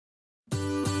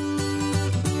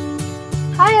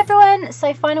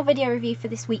So final video review for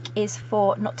this week is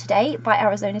for Not Today by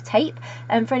Arizona Tape.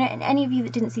 For any of you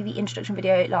that didn't see the introduction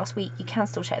video last week, you can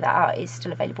still check that out. It's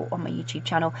still available on my YouTube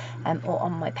channel or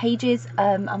on my pages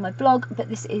on my blog, but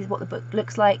this is what the book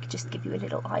looks like, just to give you a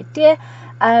little idea.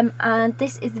 And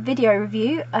this is the video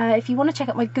review. If you want to check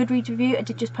out my Goodreads review, I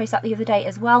did just post that the other day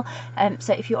as well.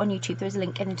 So if you're on YouTube, there is a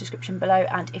link in the description below,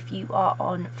 and if you are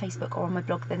on Facebook or on my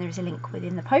blog, then there is a link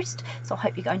within the post, so I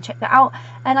hope you go and check that out.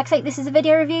 And like I say, this is a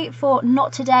video review for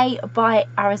Not Today by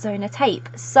Arizona Tape.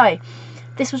 So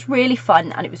this was really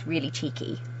fun and it was really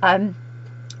cheeky.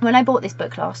 When I bought this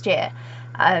book last year,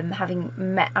 having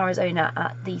met Arizona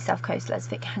at the South Coast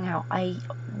Lesbic Hangout, I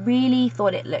really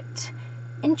thought it looked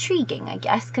intriguing, I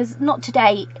guess, because Not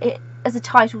Today, it as a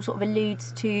title sort of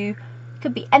alludes to,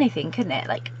 could be anything, couldn't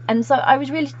it? And so I was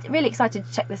really excited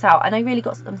to check this out, and I really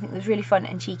got something that was really fun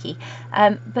and cheeky.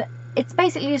 But it's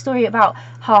basically a story about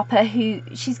Harper, who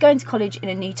she's going to college in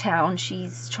a new town.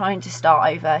 She's trying to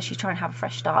start over. She's trying to have a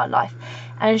fresh start at life,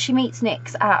 and she meets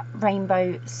Nix at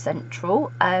Rainbow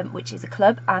Central, which is a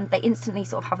club, and they instantly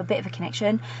sort of have a bit of a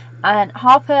connection. And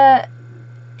Harper,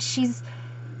 she's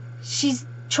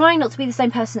trying not to be the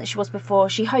same person that she was before.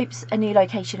 She hopes a new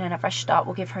location and a fresh start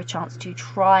will give her a chance to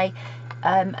try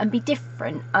and be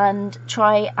different and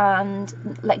try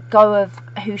and let go of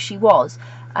who she was.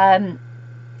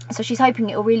 So she's hoping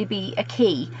it will really be a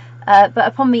key. But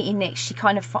upon meeting Nix, she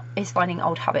kind of is finding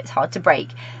old habits hard to break.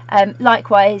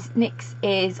 Likewise, Nix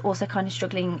is also kind of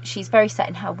struggling. She's very set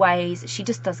in her ways. She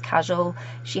just does casual.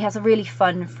 She has a really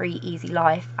fun, free, easy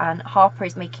life. And Harper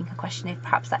is making her question if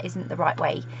perhaps that isn't the right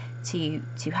way to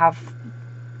have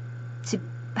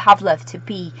love, to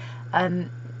be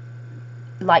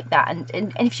like that.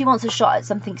 And if she wants a shot at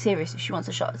something serious, if she wants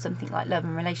a shot at something like love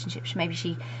and relationships, maybe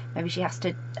she has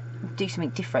to do something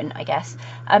different, I guess.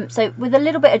 So with a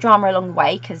little bit of drama along the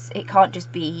way, because it can't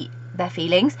just be their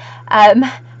feelings,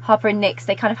 Harper and Nix,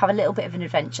 they kind of have a little bit of an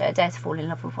adventure, dare to fall in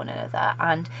love with one another,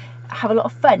 and have a lot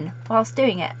of fun whilst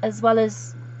doing it, as well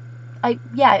as, I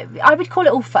would call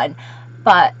it all fun,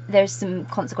 but there's some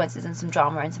consequences and some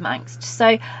drama and some angst.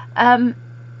 So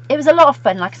it was a lot of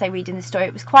fun, like I say, reading the story.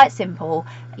 It was quite simple,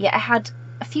 yet it had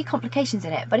a few complications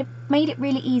in it, but it made it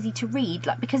really easy to read,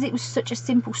 because it was such a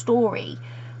simple story.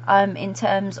 In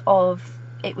terms of,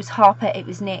 it was Harper, it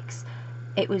was Nix,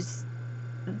 it was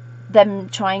them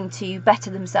trying to better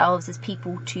themselves as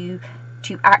people, to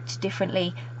act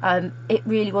differently. It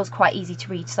really was quite easy to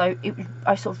read, so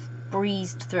I sort of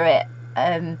breezed through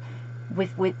it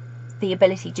with the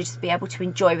ability to just be able to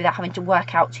enjoy without having to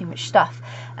work out too much stuff.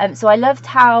 So I loved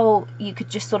how you could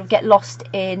just sort of get lost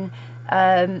in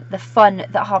the fun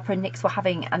that Harper and Nix were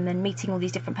having, and then meeting all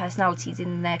these different personalities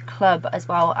in their club as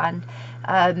well, and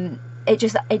it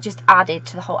just added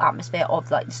to the whole atmosphere of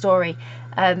the story.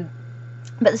 But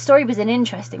the story was an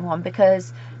interesting one,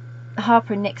 because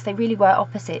Harper and Nix, they really were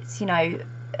opposites,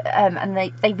 and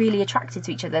they really attracted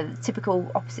to each other, the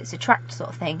typical opposites attract sort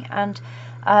of thing. And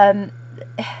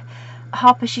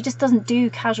Harper, she just doesn't do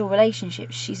casual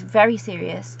relationships. She's very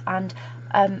serious, and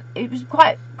it was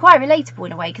quite relatable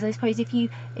in a way, because I suppose if you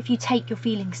take your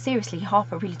feelings seriously,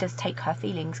 Harper really does take her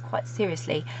feelings quite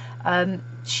seriously.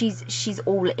 She's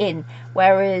all in,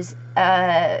 whereas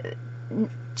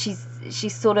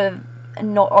she's sort of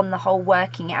not on the whole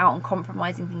working out and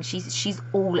compromising things. She's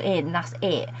all in, that's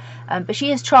it. But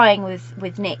she is trying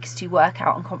with Nix to work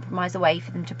out and compromise a way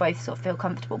for them to both sort of feel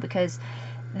comfortable, because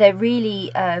they're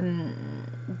really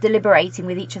deliberating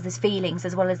with each other's feelings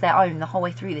as well as their own the whole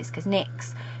way through this. Because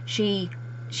Nix, she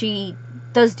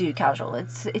does do casual.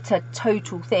 It's a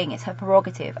total thing. It's her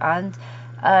prerogative, and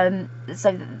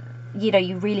so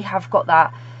you really have got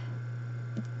that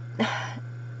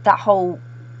whole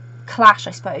clash,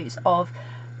 I suppose, of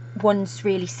one's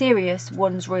really serious,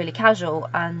 one's really casual,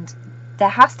 and there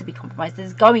has to be compromise.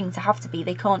 There's going to have to be.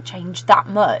 They can't change that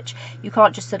much. You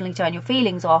can't just suddenly turn your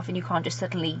feelings off, and you can't just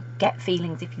suddenly get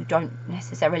feelings if you don't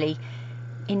necessarily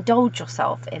indulge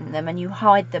yourself in them, and you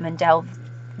hide them and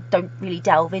don't really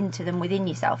delve into them within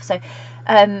yourself. So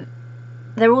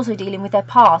they're also dealing with their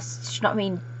past. You know what I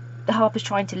mean? Harper's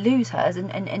trying to lose hers,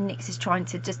 and Nix is trying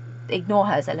to just ignore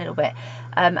hers a little bit,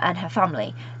 and her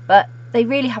family. But they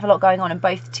really have a lot going on, and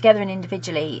both together and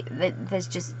individually,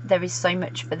 there is so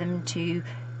much for them to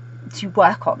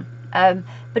work on.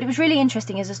 But it was really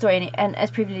interesting as a story, and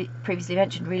as previously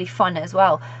mentioned, really fun as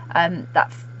well.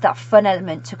 That fun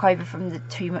element took over from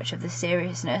too much of the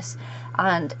seriousness,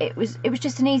 and it was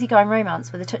just an easygoing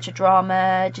romance with a touch of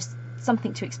drama, just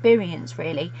something to experience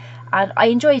really, and I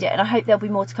enjoyed it, and I hope there'll be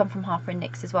more to come from Harper and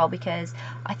Nix as well, because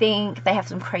I think they have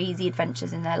some crazy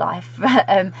adventures in their life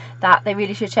that they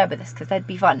really should share with us, because they'd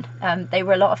be fun. They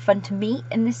were a lot of fun to meet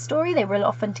in this story, they were a lot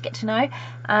of fun to get to know,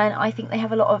 and I think they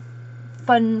have a lot of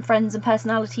fun friends and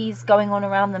personalities going on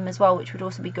around them as well, which would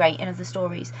also be great in other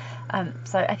stories.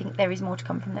 So I think there is more to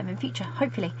come from them in future,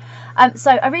 hopefully. So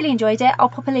I really enjoyed it. I'll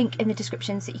pop a link in the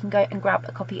description so you can go and grab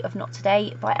a copy of Not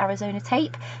Today by Arizona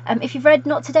Tape. If you've read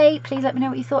Not Today, please let me know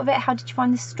what you thought of it. How did you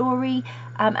find this story?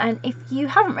 And if you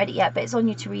haven't read it yet, but it's on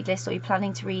your to read list, or you're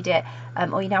planning to read it,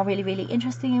 or you're now really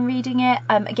interested in reading it,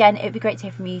 again, it would be great to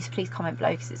hear from you, so please comment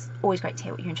below, because it's always great to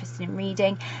hear what you're interested in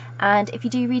reading. And if you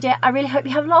do read it, I really hope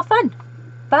you have a lot of fun.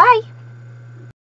 Bye!